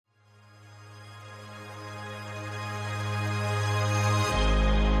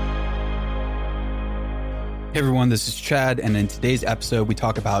everyone, this is Chad, and in today's episode, we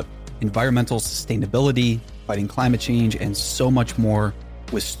talk about environmental sustainability, fighting climate change, and so much more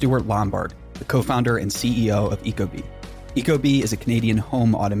with Stuart Lombard, the co-founder and CEO of Ecobee. Ecobee is a Canadian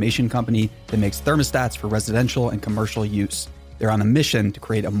home automation company that makes thermostats for residential and commercial use. They're on a mission to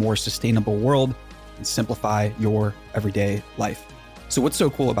create a more sustainable world and simplify your everyday life. So what's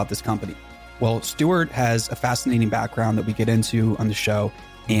so cool about this company? Well, Stuart has a fascinating background that we get into on the show,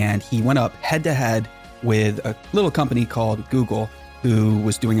 and he went up head-to-head with a little company called Google, who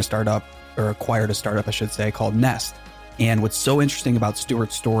was doing a startup, or acquired a startup, I should say, called Nest. And what's so interesting about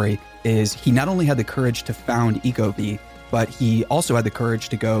Stuart's story is he not only had the courage to found Ecobee, but he also had the courage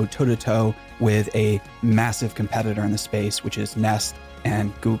to go toe-to-toe with a massive competitor in the space, which is Nest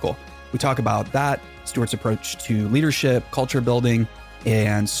and Google. We talk about that, Stuart's approach to leadership, culture building,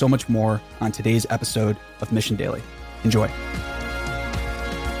 and so much more on today's episode of Mission Daily. Enjoy.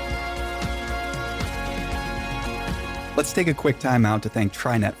 Let's take a quick time out to thank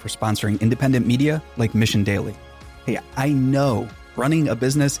TriNet for sponsoring independent media like Mission Daily. Hey, I know running a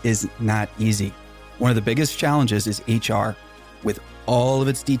business is not easy. One of the biggest challenges is HR, with all of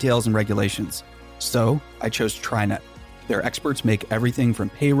its details and regulations. So I chose TriNet. Their experts make everything from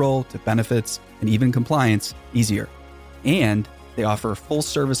payroll to benefits and even compliance easier. And they offer full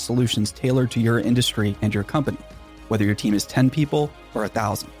service solutions tailored to your industry and your company, whether your team is 10 people or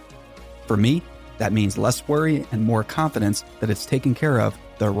 1,000. For me, that means less worry and more confidence that it's taken care of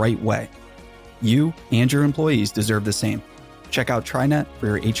the right way. You and your employees deserve the same. Check out TriNet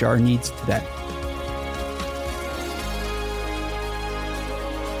for your HR needs today.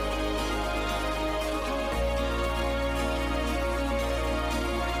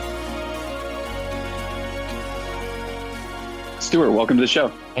 Stuart, welcome to the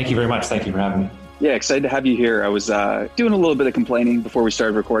show. Thank you very much. Thank you for having me. Yeah, excited to have you here. I was doing a little bit of complaining before we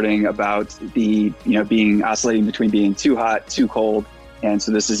started recording about the, being oscillating between being too hot, too cold. And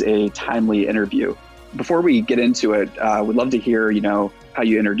so this is a timely interview. Before we get into it, we'd love to hear, how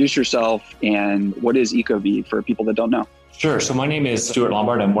you introduce yourself and what is Ecobee for people that don't know. Sure. So my name is Stuart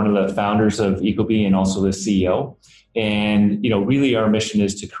Lombard. I'm one of the founders of Ecobee and also the CEO. And, really our mission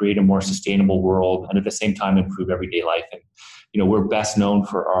is to create a more sustainable world and at the same time improve everyday life. And, we're best known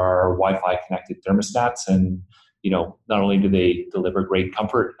for our Wi-Fi connected thermostats. And, not only do they deliver great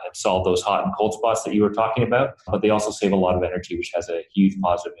comfort and solve those hot and cold spots that you were talking about, but they also save a lot of energy, which has a huge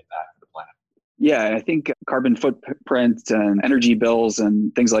positive impact for the planet. Yeah, I think carbon footprint and energy bills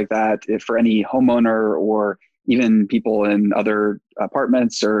and things like that, if for any homeowner or even people in other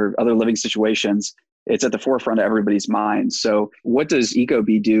apartments or other living situations, it's at the forefront of everybody's mind. So what does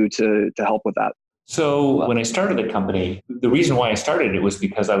Ecobee do to help with that? So when I started the company, the reason why I started it was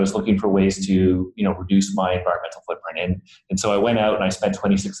because I was looking for ways to, reduce my environmental footprint. And so I went out and I spent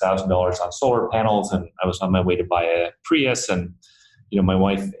 $26,000 on solar panels, and I was on my way to buy a Prius. And, my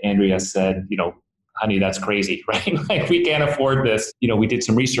wife, Andrea, said, honey, that's crazy, right? Like, we can't afford this. We did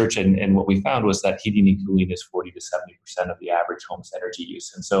some research, and what we found was that heating and cooling is 40 to 70% of the average home's energy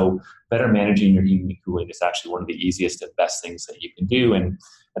use. And so better managing your heating and cooling is actually one of the easiest and best things that you can do. And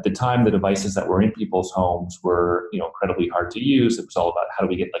at the time, the devices that were in people's homes were, incredibly hard to use. It was all about how do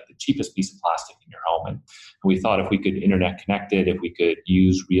we get like the cheapest piece of plastic in your home. And we thought if we could internet connect it, if we could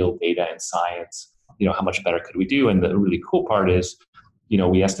use real data and science, how much better could we do? And the really cool part is,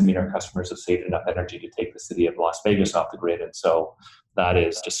 we estimate our customers have saved enough energy to take the city of Las Vegas off the grid. And so that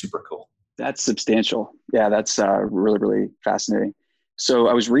is just super cool. That's substantial. Yeah, that's really, really fascinating. So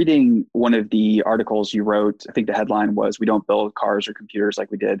I was reading one of the articles you wrote. I think the headline was, "We don't build cars or computers like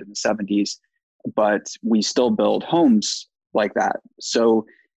we did in the 70s, but we still build homes like that." So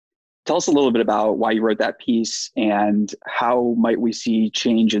tell us a little bit about why you wrote that piece and how might we see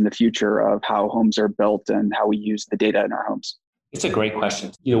change in the future of how homes are built and how we use the data in our homes. It's a great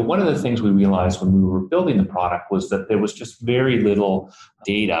question. One of the things we realized when we were building the product was that there was just very little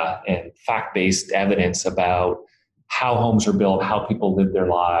data and fact-based evidence about how homes are built, how people live their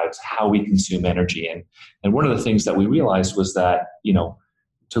lives, how we consume energy. And one of the things that we realized was that,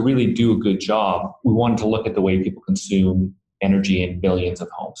 to really do a good job, we wanted to look at the way people consume energy in millions of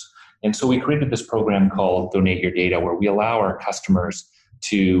homes. And so we created this program called Donate Your Data, where we allow our customers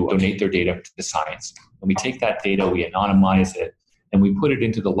to donate their data to the science. And we take that data, we anonymize it, and we put it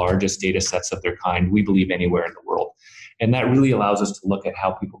into the largest data sets of their kind, we believe, anywhere in the world. And that really allows us to look at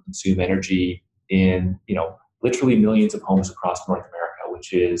how people consume energy in, literally millions of homes across North America,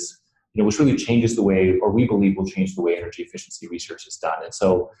 which really changes the way, or we believe will change the way energy efficiency research is done. And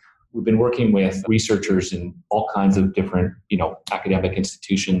so we've been working with researchers in all kinds of different, academic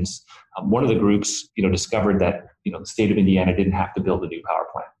institutions. One of the groups, discovered that, the state of Indiana didn't have to build a new power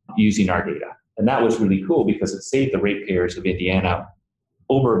plant using our data. And that was really cool because it saved the ratepayers of Indiana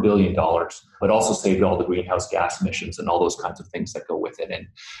over $1 billion, but also saved all the greenhouse gas emissions and all those kinds of things that go with it. And,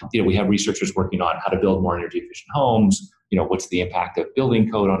 we have researchers working on how to build more energy efficient homes. What's the impact of building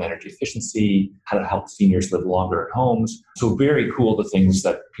code on energy efficiency, how to help seniors live longer at homes. So very cool, the things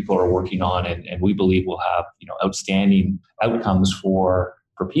that people are working on. And we believe will have, outstanding outcomes for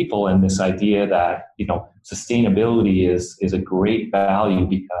people. And this idea that, sustainability is a great value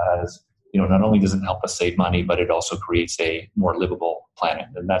because not only does it help us save money, but it also creates a more livable planet.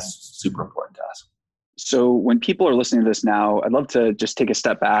 And that's super important to us. So when people are listening to this now, I'd love to just take a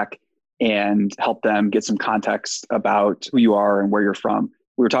step back and help them get some context about who you are and where you're from.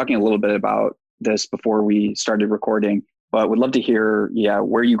 We were talking a little bit about this before we started recording, but would love to hear,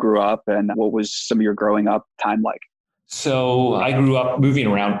 where you grew up and what was some of your growing up time like. So I grew up moving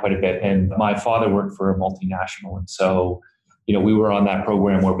around quite a bit, and my father worked for a multinational. And so we were on that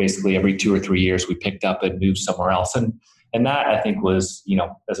program where basically every 2 or 3 years we picked up and moved somewhere else. And that I think was,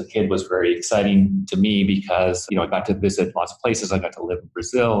 as a kid was very exciting to me because, I got to visit lots of places. I got to live in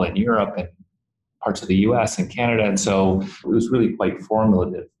Brazil and Europe and parts of the US and Canada. And so it was really quite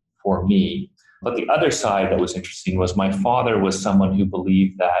formative for me. But the other side that was interesting was my father was someone who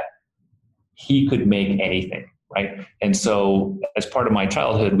believed that he could make anything, right? And so as part of my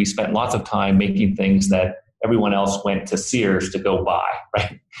childhood, we spent lots of time making things that everyone else went to Sears to go buy,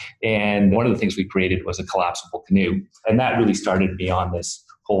 right? And one of the things we created was a collapsible canoe. And that really started me on this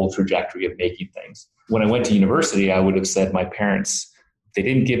whole trajectory of making things. When I went to university, I would have said my parents, they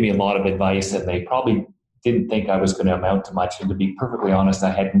didn't give me a lot of advice and they probably didn't think I was going to amount to much. And to be perfectly honest,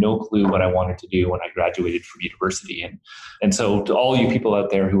 I had no clue what I wanted to do when I graduated from university. And so to all you people out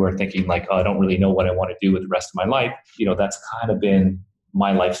there who are thinking like, oh, I don't really know what I want to do with the rest of my life, that's kind of been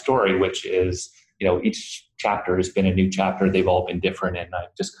my life story, which is, each chapter has been a new chapter. They've all been different. And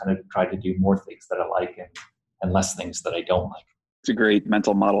I've just kind of tried to do more things that I like and less things that I don't like. It's a great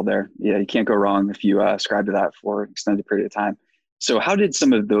mental model there. Yeah, you can't go wrong if you ascribe to that for an extended period of time. So how did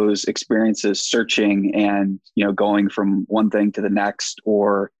some of those experiences searching and, going from one thing to the next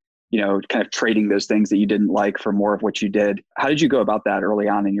or, kind of trading those things that you didn't like for more of what you did, how did you go about that early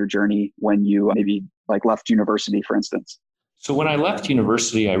on in your journey when you maybe left university, for instance? So when I left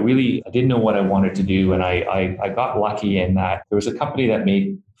university, I didn't know what I wanted to do. And I got lucky in that there was a company that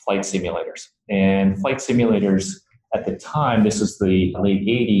made flight simulators. And flight simulators at the time, this was the late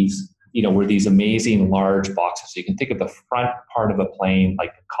 80s, were these amazing large boxes. So you can think of the front part of a plane,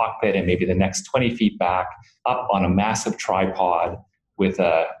 like the cockpit and maybe the next 20 feet back up on a massive tripod with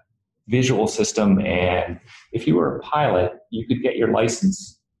a visual system. And if you were a pilot, you could get your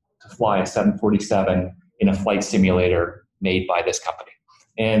license to fly a 747 in a flight simulator made by this company.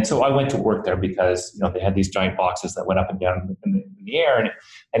 And so I went to work there because, they had these giant boxes that went up and down in the air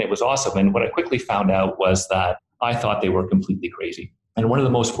and it was awesome. And what I quickly found out was that I thought they were completely crazy. And one of the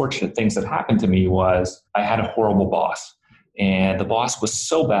most fortunate things that happened to me was I had a horrible boss. And the boss was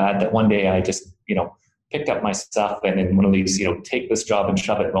so bad that one day I just, picked up my stuff and in one of these, take this job and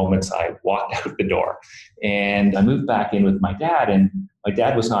shove it moments, I walked out the door. And I moved back in with my dad. And my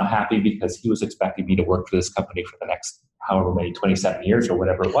dad was not happy because he was expecting me to work for this company for the next however many, 27 years or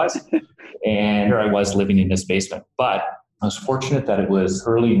whatever it was. And here I was living in this basement. But I was fortunate that it was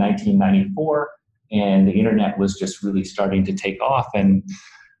early 1994 and the internet was just really starting to take off. And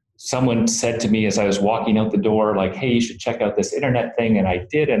someone said to me as I was walking out the door, like, hey, you should check out this internet thing. And I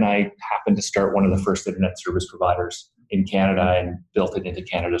did. And I happened to start one of the first internet service providers in Canada and built it into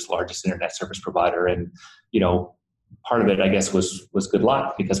Canada's largest internet service provider. And, part of it, I guess, was good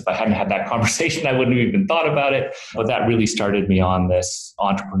luck, because if I hadn't had that conversation, I wouldn't have even thought about it. But that really started me on this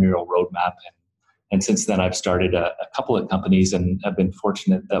entrepreneurial roadmap. And since then, I've started a couple of companies, and I've been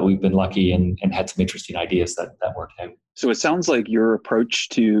fortunate that we've been lucky and had some interesting ideas that worked out. So it sounds like your approach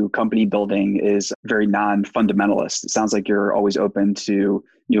to company building is very non-fundamentalist. It sounds like you're always open to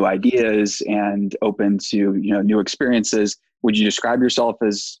new ideas and open to new experiences. Would you describe yourself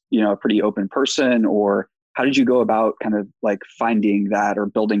as a pretty open person, or how did you go about kind of finding that or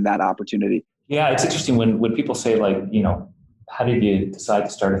building that opportunity? Yeah, it's interesting when people say how did you decide to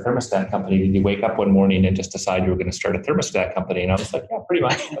start a thermostat company? Did you wake up one morning and just decide you were going to start a thermostat company? And I was like, yeah, pretty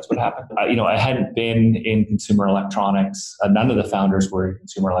much. That's what happened. I hadn't been in consumer electronics. None of the founders were in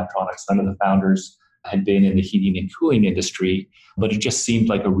consumer electronics. None of the founders had been in the heating and cooling industry, but it just seemed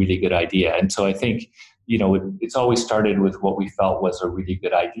like a really good idea. And so I think, it's always started with what we felt was a really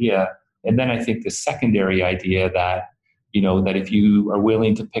good idea. And then I think the secondary idea that if you are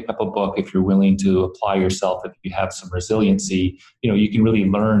willing to pick up a book, if you're willing to apply yourself, if you have some resiliency, you can really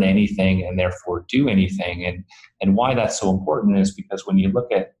learn anything and therefore do anything. And why that's so important is because when you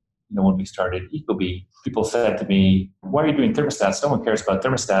look at, when we started Ecobee, people said to me, why are you doing thermostats? No one cares about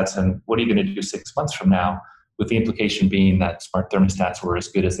thermostats. And what are you going to do 6 months from now? With the implication being that smart thermostats were as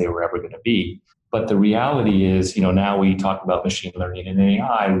good as they were ever going to be. But the reality is, now we talk about machine learning and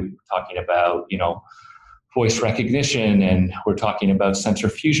AI, we're talking about, voice recognition, and we're talking about sensor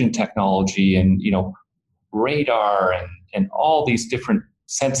fusion technology and, radar and all these different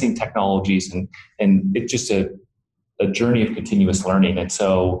sensing technologies. And it's just a journey of continuous learning. And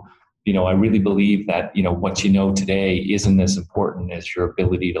so, I really believe that, what you know today isn't as important as your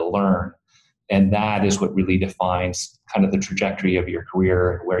ability to learn. And that is what really defines kind of the trajectory of your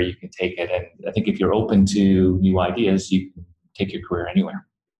career and where you can take it. And I think if you're open to new ideas, you can take your career anywhere.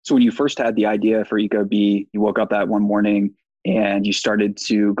 So when you first had the idea for Ecobee, you woke up that one morning and you started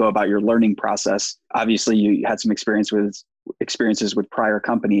to go about your learning process. Obviously, you had some experiences with prior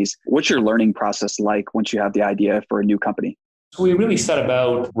companies. What's your learning process like once you have the idea for a new company? So we really set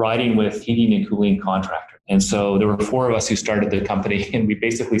about riding with heating and cooling contractors. And so there were 4 of us who started the company, and we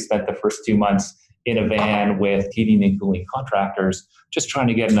basically spent the first 2 months in a van with heating and cooling contractors, just trying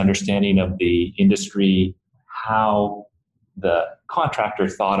to get an understanding of the industry, how the contractor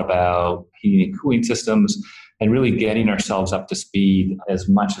thought about heating and cooling systems, and really getting ourselves up to speed as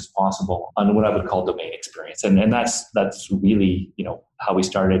much as possible on what I would call domain experience. And that's really, how we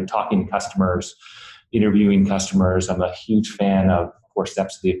started talking to customers, interviewing customers. I'm a huge fan of 4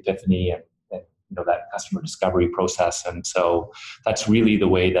 Steps to the Epiphany and that customer discovery process. And so that's really the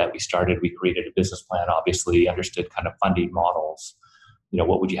way that we started. We created a business plan, obviously understood kind of funding models,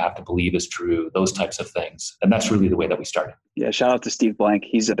 what would you have to believe is true, those types of things. And that's really the way that we started. Yeah, shout out to Steve Blank.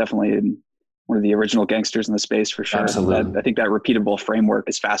 He's definitely one of the original gangsters in the space for sure. Absolutely. I think that repeatable framework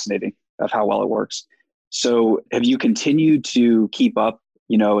is fascinating of how well it works. So have you continued to keep up,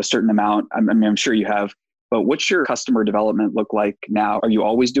 a certain amount? I'm sure you have. But what's your customer development look like now? Are you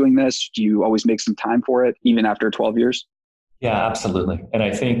always doing this? Do you always make some time for it, even after 12 years? Yeah, absolutely. And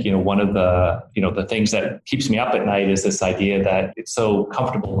I think, one of the, the things that keeps me up at night is this idea that it's so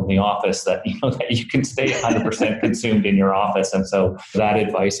comfortable in the office that, that you can stay 100% consumed in your office. And so that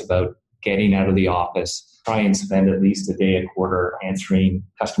advice about getting out of the office, try and spend at least a day a quarter answering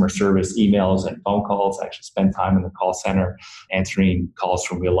customer service emails and phone calls. Actually spend time in the call center answering calls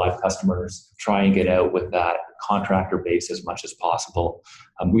from real life customers. Try and get out with that contractor base as much as possible.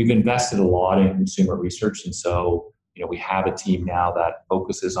 We've invested a lot in consumer research. And so, we have a team now that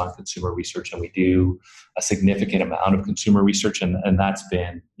focuses on consumer research, and we do a significant amount of consumer research. And that's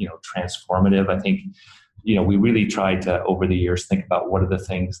been, transformative. I think, we really tried to, over the years, think about what are the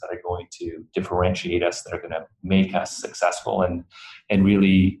things that are going to differentiate us, that are going to make us successful. And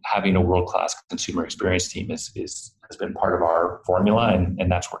really having a world-class consumer experience team has been part of our formula,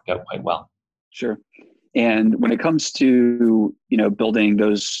 and that's worked out quite well. Sure. And when it comes to, building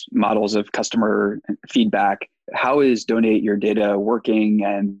those models of customer feedback, how is Donate Your Data working,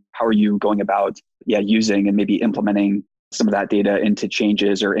 and how are you going about using and maybe implementing some of that data into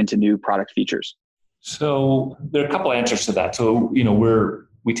changes or into new product features? So there are a couple answers to that. So,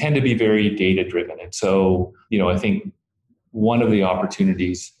 we tend to be very data driven. And so, I think one of the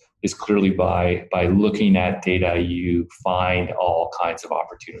opportunities is clearly by looking at data, you find all kinds of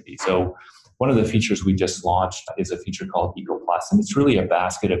opportunities. So one of the features we just launched is a feature called Eco+, and it's really a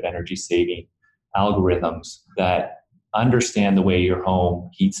basket of energy saving algorithms that understand the way your home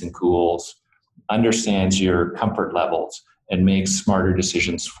heats and cools, understands your comfort levels, and makes smarter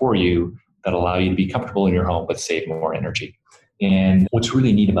decisions for you that allow you to be comfortable in your home but save more energy. And what's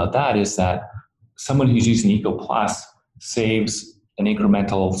really neat about that is that someone who's using Eco+ saves an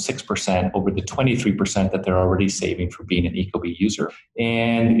incremental 6% over the 23% that they're already saving for being an Ecobee user.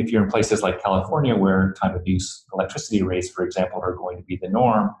 And if you're in places like California, where time of use electricity rates, for example, are going to be the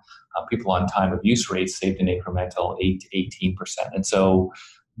norm, people on time of use rates saved an incremental 8 to 18%. And so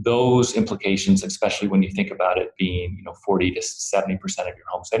those implications, especially when you think about it being 40 to 70% of your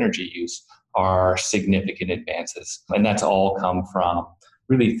home's energy use, are significant advances. And that's all come from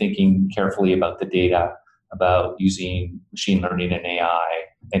really thinking carefully about the data, about using machine learning and AI,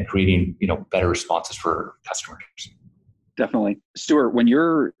 and creating better responses for customers. Definitely. Stuart, when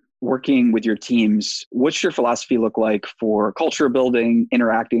you're working with your teams, what's your philosophy look like for culture building,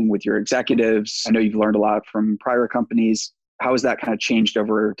 interacting with your executives? I know you've learned a lot from prior companies. How has that kind of changed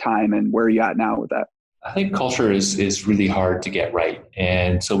over time, and where are you at now with that? I think culture is really hard to get right.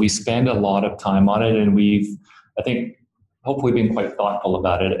 And so we spend a lot of time on it, and I think, hopefully been quite thoughtful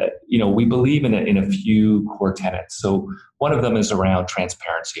about it. We believe in a few core tenets. So one of them is around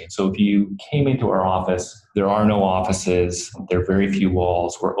transparency. And so if you came into our office, there are no offices, there are very few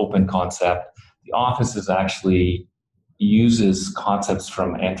walls, we're open concept. The office is actually, uses concepts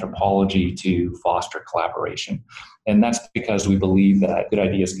from anthropology to foster collaboration. And that's because we believe that good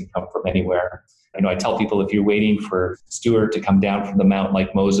ideas can come from anywhere. I tell people, if you're waiting for Stuart to come down from the mountain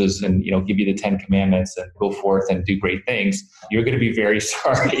like Moses and, give you the 10 commandments and go forth and do great things, you're going to be very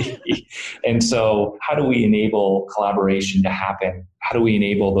sorry. And so how do we enable collaboration to happen? How do we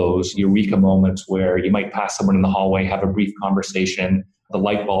enable those eureka moments where you might pass someone in the hallway, have a brief conversation, the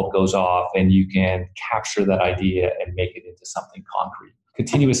light bulb goes off, and you can capture that idea and make it into something concrete?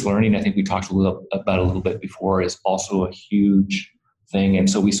 Continuous learning, I think we talked a little bit before, is also a huge thing. And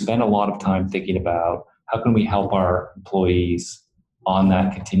so we spend a lot of time thinking about how can we help our employees on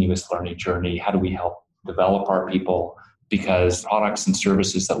that continuous learning journey? How do we help develop our people? Because products and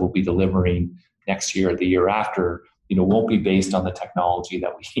services that we'll be delivering next year or the year after, won't be based on the technology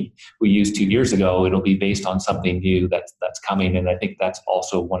that we used 2 years ago. It'll be based on something new that's coming. And I think that's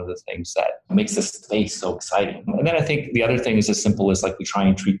also one of the things that makes this space so exciting. And then I think the other thing is as simple as we try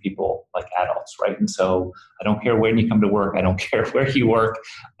and treat people like adults, right? And so I don't care when you come to work. I don't care where you work.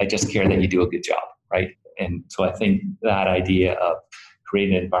 I just care that you do a good job, right? And so I think that idea of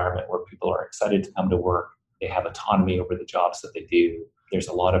creating an environment where people are excited to come to work, they have autonomy over the jobs that they do. There's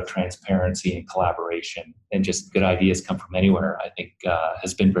a lot of transparency and collaboration, and just good ideas come from anywhere, I think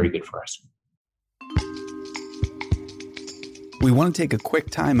has been very good for us. We want to take a quick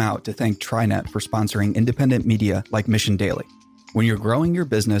time out to thank TriNet for sponsoring independent media like Mission Daily. When you're growing your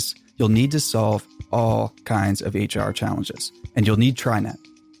business, you'll need to solve all kinds of HR challenges, and you'll need TriNet.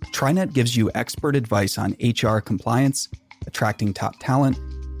 TriNet gives you expert advice on HR compliance, attracting top talent,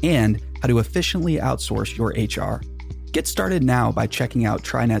 and how to efficiently outsource your HR. Get started now by checking out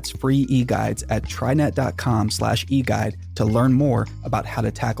TriNet's free e-guides at trinet.com/eguide to learn more about how to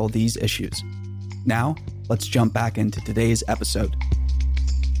tackle these issues. Now, let's jump back into today's episode.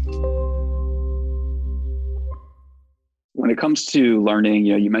 When it comes to learning,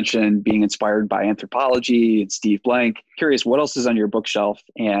 you mentioned being inspired by anthropology and Steve Blank. Curious, what else is on your bookshelf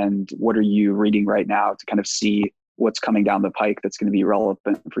and what are you reading right now to kind of see what's coming down the pike that's going to be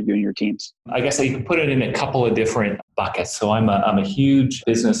relevant for you and your teams? I guess you can put it in a couple of different buckets. So I'm a huge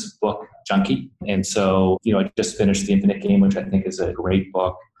business book junkie. And so, I just finished The Infinite Game, which I think is a great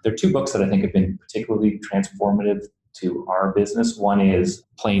book. There are two books that I think have been particularly transformative to our business. One is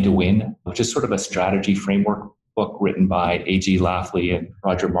Playing to Win, which is sort of a strategy framework book written by A.G. Lafley and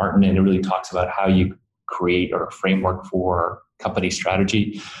Roger Martin. And it really talks about how you create a framework for company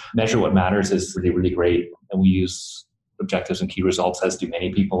strategy. Measure What Matters is really, really great. And we use objectives and key results, as do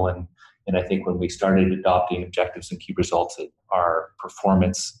many people. And I think when we started adopting objectives and key results, our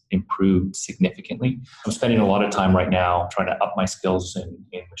performance improved significantly. I'm spending a lot of time right now trying to up my skills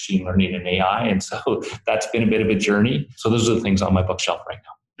in machine learning and AI. And so that's been a bit of a journey. So those are the things on my bookshelf right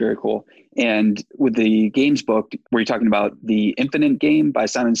now. Very cool. And with the games book, were you talking about The Infinite Game by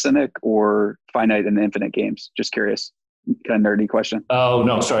Simon Sinek or Finite and Infinite Games? Just curious. Kind of nerdy question. Oh,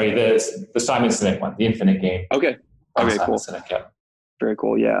 no, sorry. The Simon Sinek one, The Infinite Game. Okay, cool. Sinek, yeah. Very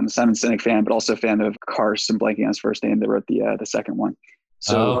cool. Yeah, I'm a Simon Sinek fan, but also a fan of Karst. I'm blanking on his first name that wrote the second one.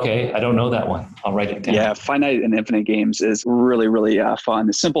 So, okay, I don't know that one. I'll write it down. Yeah, Finite and Infinite Games is really, really fun.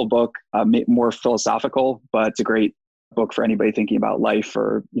 A simple book, more philosophical, but it's a great book for anybody thinking about life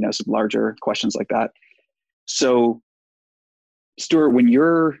or some larger questions like that. So, Stuart,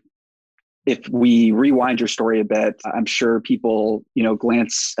 if we rewind your story a bit, I'm sure people,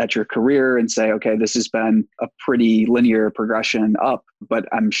 glance at your career and say, okay, this has been a pretty linear progression up, but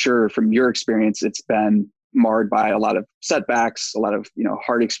I'm sure from your experience, it's been marred by a lot of setbacks, a lot of,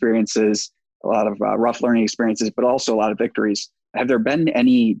 hard experiences, a lot of rough learning experiences, but also a lot of victories. Have there been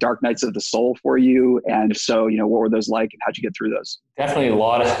any dark nights of the soul for you? And if so, what were those like and how'd you get through those? Definitely a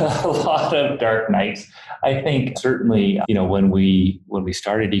lot of dark nights. I think certainly, when we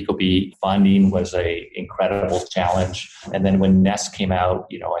started Ecobee, funding was a incredible challenge. And then when Nest came out,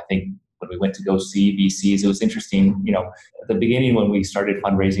 I think when we went to go see VCs, it was interesting, at the beginning when we started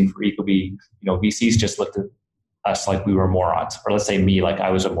fundraising for Ecobee, VCs just looked at us like we were morons, or let's say me, like I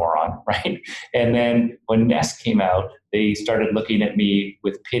was a moron, right? And then when Nest came out, they started looking at me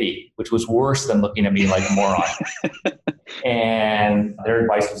with pity, which was worse than looking at me like a moron. And their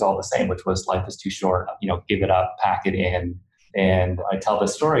advice was all the same, which was life is too short, give it up, pack it in. And I tell the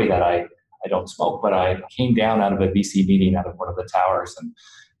story that I don't smoke, but I came down out of a VC meeting out of one of the towers and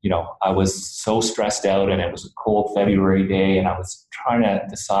I was so stressed out and it was a cold February day and I was trying to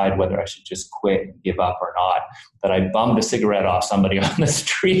decide whether I should just quit and give up or not, that I bummed a cigarette off somebody on the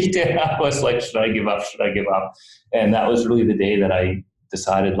street and I was like, should I give up? Should I give up? And that was really the day that I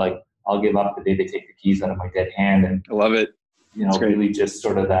decided I'll give up, the day they take the keys out of my dead hand. And I love it. Really just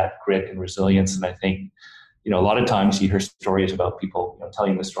sort of that grit and resilience. And I think a lot of times you hear stories about people,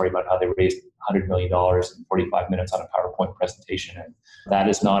 telling the story about how they raised $100 million in 45 minutes on a PowerPoint presentation. And that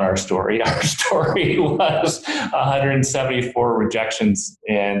is not our story. Our story was 174 rejections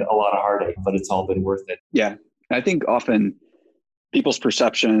and a lot of heartache, but it's all been worth it. Yeah. I think often people's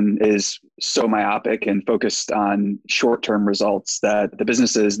perception is so myopic and focused on short-term results that the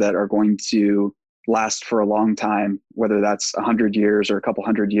businesses that are going to last for a long time, whether that's 100 years or a couple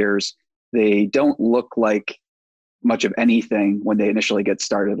hundred years, they don't look like much of anything when they initially get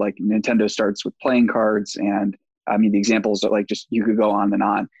started. Like Nintendo starts with playing cards, and I mean, the examples are like just, you could go on and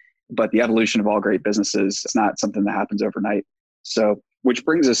on, but the evolution of all great businesses is not something that happens overnight. So, which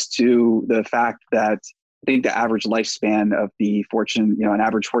brings us to the fact that I think the average lifespan of the Fortune, an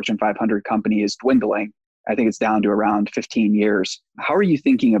average Fortune 500 company is dwindling. I think it's down to around 15 years. How are you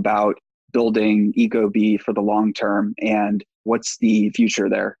thinking about building Ecobee for the long term, and what's the future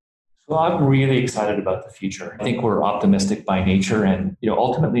there? Well, I'm really excited about the future. I think we're optimistic by nature, and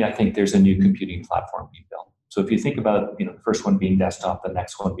ultimately, I think there's a new computing platform being built. So if you think about the first one being desktop, the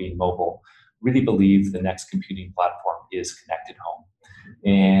next one being mobile, really believe the next computing platform is connected home,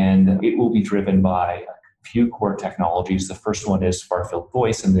 and it will be driven by a few core technologies. The first one is far-field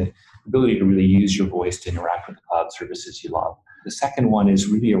voice and the ability to really use your voice to interact with the cloud services you love. The second one is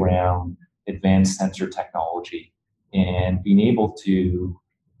really around advanced sensor technology and being able to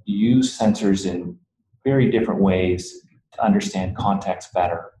use sensors in very different ways to understand context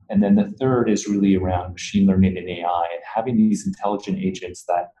better. And then the third is really around machine learning and AI and having these intelligent agents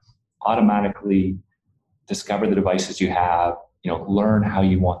that automatically discover the devices you have, learn how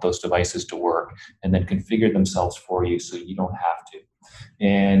you want those devices to work, and then configure themselves for you so you don't have to.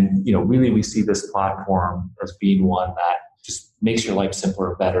 And, really we see this platform as being one that just makes your life simpler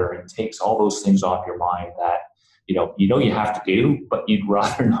and better and takes all those things off your mind that, you have to do, but you'd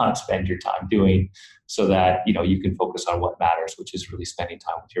rather not spend your time doing, so that, you can focus on what matters, which is really spending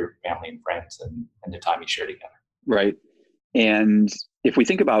time with your family and friends and the time you share together. Right. And if we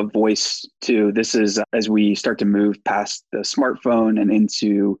think about voice too, this is as we start to move past the smartphone and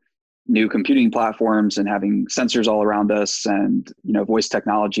into new computing platforms and having sensors all around us and, voice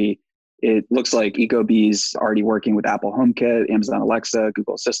technology, it looks like Ecobee's already working with Apple HomeKit, Amazon Alexa,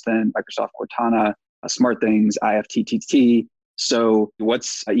 Google Assistant, Microsoft Cortana, SmartThings, IFTTT. So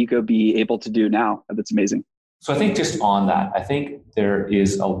what's Ecobee able to do now? That's amazing. So I think just on that, I think there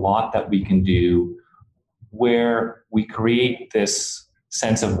is a lot that we can do where we create this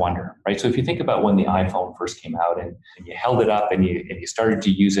sense of wonder, right? So if you think about when the iPhone first came out and you held it up and you started to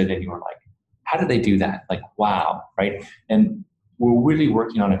use it and you were like, how did they do that? Like, wow, right? And we're really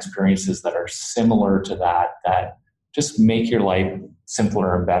working on experiences that are similar to that just make your life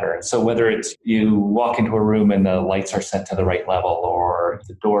simpler and better. And so whether it's you walk into a room and the lights are set to the right level, or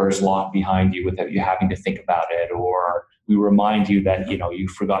the door is locked behind you without you having to think about it, or we remind you that, you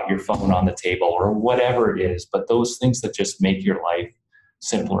forgot your phone on the table, or whatever it is, but those things that just make your life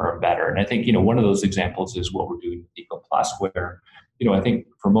simpler and better. And I think, one of those examples is what we're doing with EcoPlus, where, I think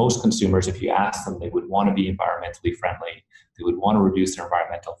for most consumers, if you ask them, they would want to be environmentally friendly. They would want to reduce their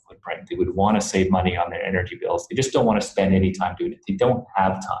environmental footprint. They would want to save money on their energy bills. They just don't want to spend any time doing it. They don't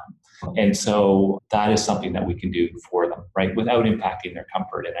have time. And so that is something that we can do for them, right, without impacting their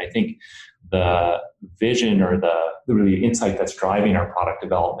comfort. And I think the vision or the really insight that's driving our product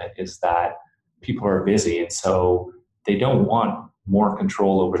development is that people are busy. And so they don't want more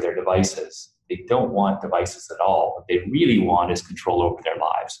control over their devices. They don't want devices at all. What they really want is control over their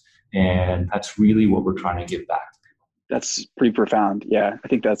lives. And that's really what we're trying to give back. That's pretty profound. Yeah, I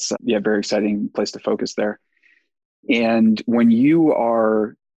think that's a very exciting place to focus there. And when you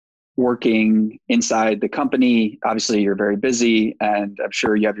are working inside the company, obviously you're very busy, and I'm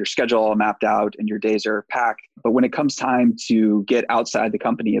sure you have your schedule all mapped out and your days are packed. But when it comes time to get outside the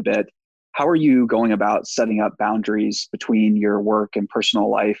company a bit, how are you going about setting up boundaries between your work and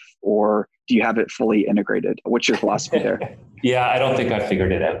personal life, or do you have it fully integrated? What's your philosophy there? Yeah, I don't think I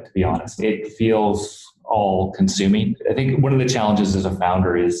figured it out, to be honest. It feels all consuming. I think one of the challenges as a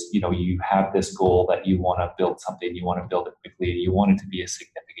founder is, you have this goal that you want to build something, you want to build it quickly, you want it to be a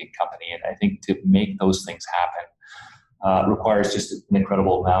significant company. And I think to make those things happen requires just an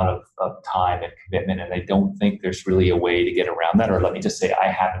incredible amount of time and commitment. And I don't think there's really a way to get around that. Or let me just say, I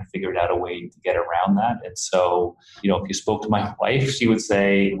haven't figured out a way to get around that. And so, if you spoke to my wife, she would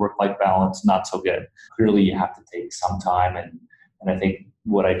say work-life balance, not so good. Clearly, you have to take some time. And I think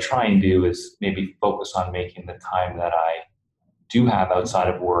what I try and do is maybe focus on making the time that I do have outside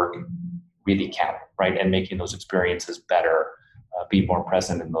of work really count, right? And making those experiences better, be more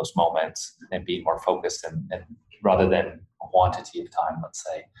present in those moments, and be more focused and rather than quantity of time, let's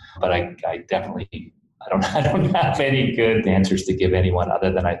say. But I definitely I don't have any good answers to give anyone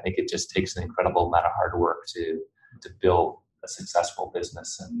other than I think it just takes an incredible amount of hard work to build a successful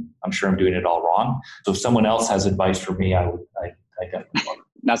business. And I'm sure I'm doing it all wrong. So if someone else has advice for me, I definitely would.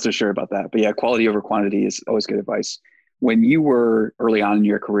 Not so sure about that, but yeah, quality over quantity is always good advice. When you were early on in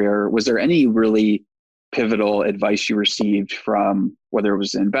your career, was there any really pivotal advice you received from whether it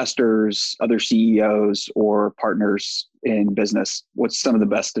was investors, other CEOs, or partners in business? What's some of the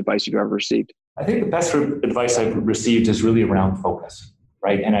best advice you've ever received? I think the best advice I've received is really around focus,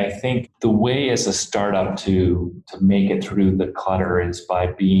 right? And I think the way as a startup to make it through the clutter is by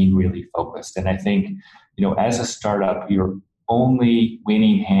being really focused. And I think, as a startup, your only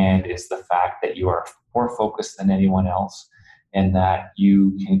winning hand is the fact that you are more focused than anyone else and that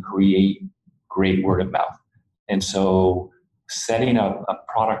you can create great word of mouth. And so setting up a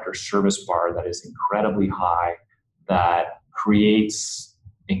product or service bar that is incredibly high, that creates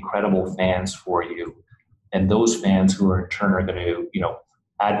incredible fans for you, and those fans who are in turn are going to,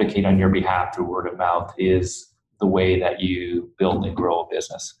 advocate on your behalf through word of mouth is the way that you build and grow a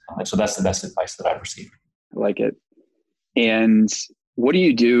business. And so that's the best advice that I've received. I like it. And what do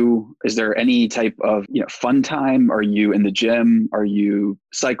you do? Is there any type of fun time? Are you in the gym? Are you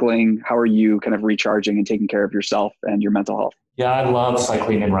cycling? How are you kind of recharging and taking care of yourself and your mental health? Yeah, I love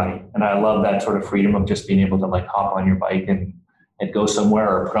cycling and running. And I love that sort of freedom of just being able to hop on your bike and go somewhere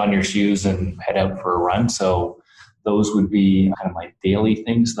or put on your shoes and head out for a run. So those would be kind of my daily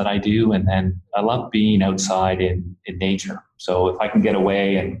things that I do. And then I love being outside in nature. So if I can get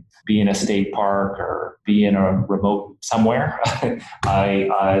away and be in a state park or be in a remote somewhere,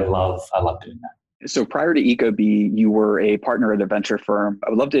 I love doing that. So prior to Ecobee, you were a partner at a venture firm. I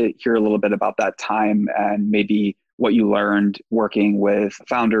would love to hear a little bit about that time and maybe what you learned working with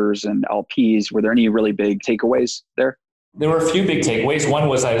founders and LPs. Were there any really big takeaways there? There were a few big takeaways. One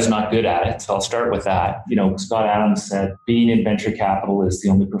was I was not good at it. So I'll start with that. Scott Adams said, being in venture capital is the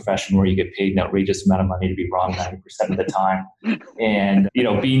only profession where you get paid an outrageous amount of money to be wrong 90% of the time. And,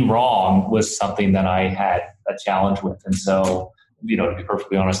 being wrong was something that I had a challenge with. And so, to be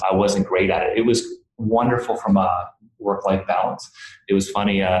perfectly honest, I wasn't great at it. It was wonderful from a work-life balance. It was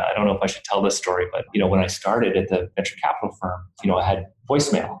funny. I don't know if I should tell this story, but, when I started at the venture capital firm, I had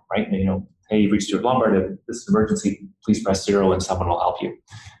voicemail, right? Hey, you've reached Stuart Lombard. If this is an emergency, please press 0 and someone will help you.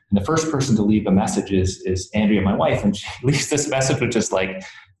 And the first person to leave a message is Andrea, my wife. And she leaves this message which is like,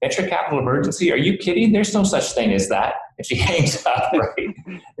 venture capital emergency? Are you kidding? There's no such thing as that. And she hangs up, right?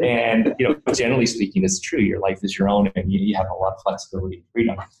 And, generally speaking, it's true. Your life is your own and you have a lot of flexibility and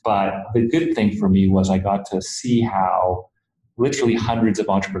freedom. But the good thing for me was I got to see how literally hundreds of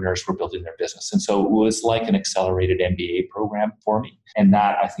entrepreneurs were building their business. And so it was like an accelerated MBA program for me. And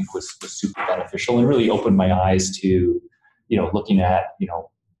that I think was super beneficial and really opened my eyes to, looking at,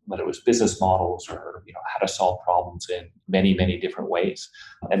 whether it was business models or, how to solve problems in many, many different ways.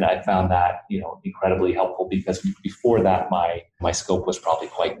 And I found that, incredibly helpful because before that, my scope was probably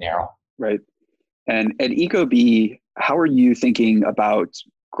quite narrow. Right. And at Ecobee, how are you thinking about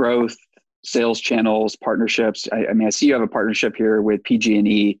growth, sales channels, partnerships? I see you have a partnership here with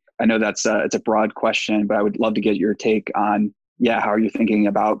PG&E. I know it's a broad question, but I would love to get your take on, how are you thinking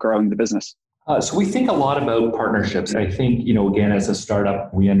about growing the business? So we think a lot about partnerships. I think, again, as a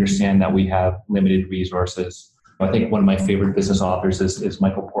startup, we understand that we have limited resources. I think one of my favorite business authors is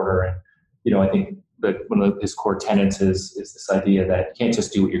Michael Porter. And, I think that one of his core tenets is this idea that you can't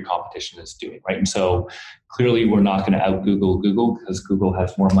just do what your competition is doing, right? And so clearly we're not going to out-Google Google because Google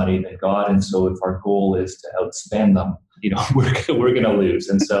has more money than God. And so if our goal is to outspend them, we're going to lose.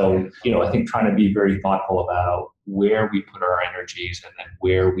 And so, I think trying to be very thoughtful about where we put our energies and then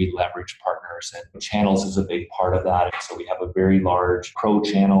where we leverage partners and channels is a big part of that. And so we have a very large pro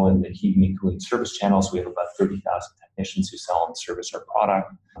channel in the heating and cooling service channels. We have about 30,000 technicians who sell and service our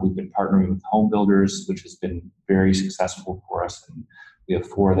product. We've been partnering with home builders, which has been very successful for us. And we have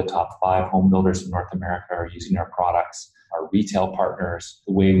 4 of the top 5 home builders in North America are using our products. Our retail partners,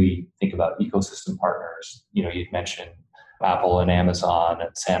 the way we think about ecosystem partners, you'd mentioned Apple and Amazon and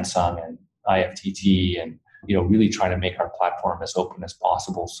Samsung and IFTT and, really trying to make our platform as open as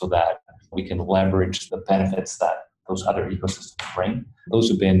possible so that we can leverage the benefits that those other ecosystems bring. Those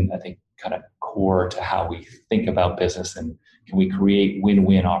have been, I think, kind of core to how we think about business and can we create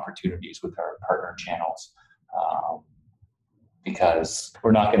win-win opportunities with our partner channels because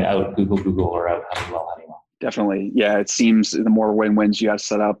we're not going to out Google or out Honeywell. Definitely. Yeah. It seems the more win-wins you have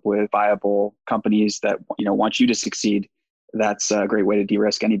set up with viable companies that, want you to succeed, that's a great way to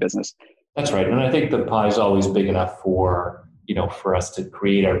de-risk any business. That's right. And I think the pie is always big enough for, for us to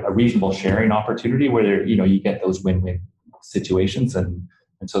create a reasonable sharing opportunity where, you get those win-win situations. And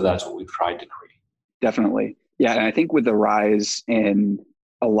so that's what we've tried to create. Definitely. Yeah. And I think with the rise in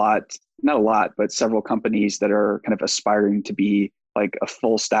not a lot, but several companies that are kind of aspiring to be like a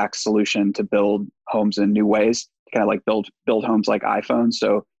full stack solution to build homes in new ways, kind of like build homes like iPhones.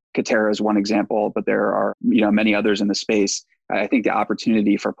 So Katerra is one example, but there are, many others in the space. I think the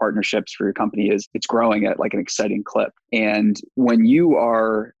opportunity for partnerships for your company it's growing at like an exciting clip. And when you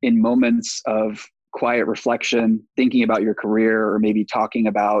are in moments of quiet reflection, thinking about your career, or maybe talking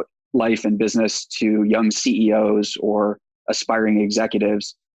about life and business to young CEOs or aspiring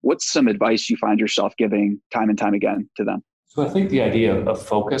executives, what's some advice you find yourself giving time and time again to them? So I think the idea of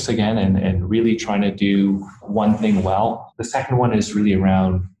focus again and really trying to do one thing well. The second one is really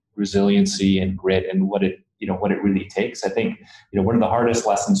around resiliency and grit and what it really takes. I think, one of the hardest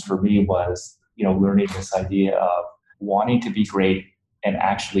lessons for me was, learning this idea of wanting to be great and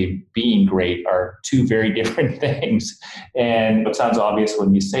actually being great are two very different things. And it sounds obvious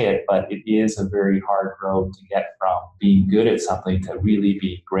when you say it, but it is a very hard road to get from being good at something to really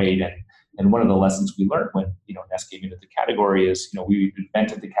be great. And one of the lessons we learned when, Nest came into the category is, we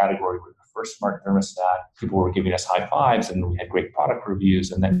invented the category with the first smart thermostat. People were giving us high fives and we had great product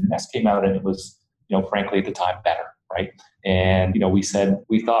reviews. And then Nest came out and it was, frankly, at the time better, right? And,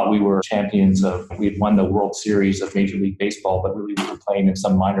 we thought we were champions we'd won the World Series of Major League Baseball, but really we were playing in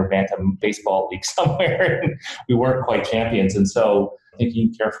some minor bantam baseball league somewhere. And we weren't quite champions. And so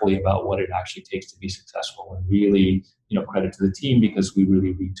thinking carefully about what it actually takes to be successful and really, credit to the team because we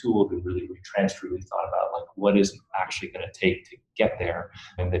really retooled and really retrenched, really thought about like what is it actually going to take to get there.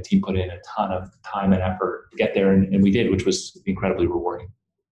 And the team put in a ton of time and effort to get there. And we did, which was incredibly rewarding.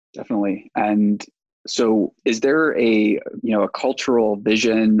 Definitely. And so is there a cultural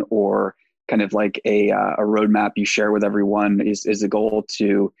vision or kind of like a roadmap you share with everyone? Is the goal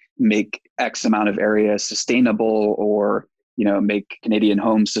to make X amount of areas sustainable or, make Canadian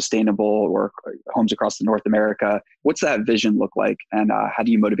homes sustainable or homes across the North America? What's that vision look like? And how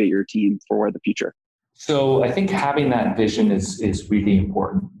do you motivate your team for the future? So I think having that vision is really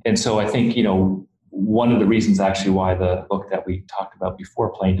important. And so I think, one of the reasons actually why the book that we talked about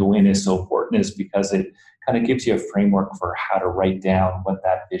before, Playing to Win, is so important is because it kind of gives you a framework for how to write down what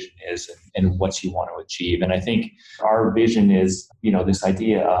that vision is and what you want to achieve. And I think our vision is, this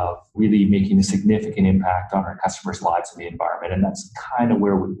idea of really making a significant impact on our customers' lives and the environment. And that's kind of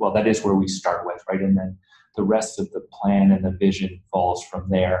that is where we start with, right? And then the rest of the plan and the vision falls from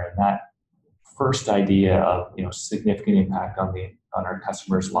there. And that first idea of, significant impact on our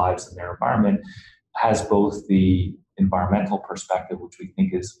customers' lives and their environment has both the environmental perspective, which we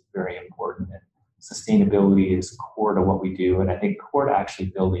think is very important, and sustainability is core to what we do, and I think core to actually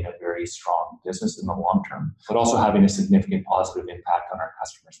building a very strong business in the long term, but also having a significant positive impact on our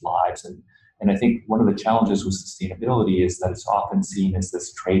customers' lives. And I think one of the challenges with sustainability is that it's often seen as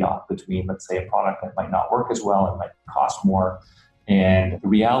this trade-off between, let's say, a product that might not work as well and might cost more. And the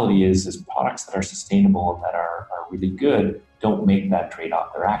reality is products that are sustainable and that are really good don't make that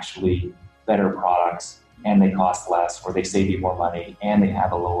trade-off. They're actually better products and they cost less, or they save you more money and they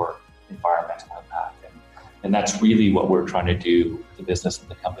have a lower environmental impact. And that's really what we're trying to do with the business and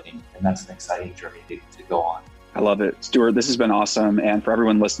the company. And that's an exciting journey to go on. I love it. Stuart, this has been awesome. And for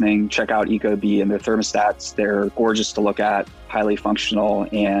everyone listening, check out Ecobee and their thermostats. They're gorgeous to look at, highly functional.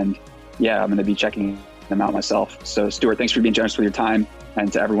 And I'm going to be checking them out myself. So Stuart, thanks for being generous with your time.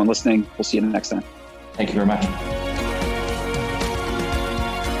 And to everyone listening, we'll see you next time. Thank you very much.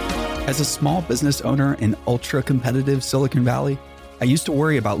 As a small business owner in ultra-competitive Silicon Valley, I used to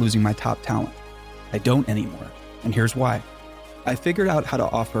worry about losing my top talent. I don't anymore, and here's why. I figured out how to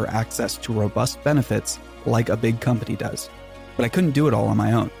offer access to robust benefits like a big company does, but I couldn't do it all on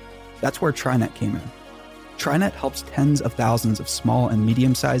my own. That's where TriNet came in. TriNet helps tens of thousands of small and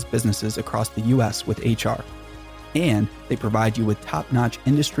medium-sized businesses across the US with HR, and they provide you with top-notch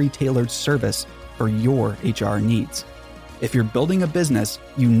industry-tailored service for your HR needs. If you're building a business,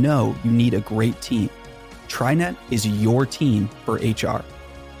 you know you need a great team. TriNet is your team for HR.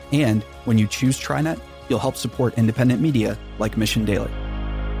 And when you choose TriNet, you'll help support independent media like Mission Daily.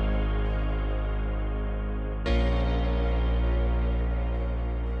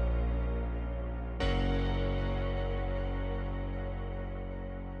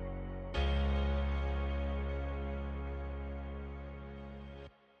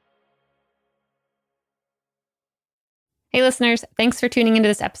 Hey listeners, thanks for tuning into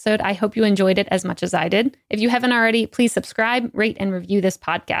this episode. I hope you enjoyed it as much as I did. If you haven't already, please subscribe, rate, and review this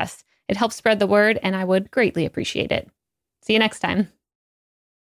podcast. It helps spread the word, and I would greatly appreciate it. See you next time.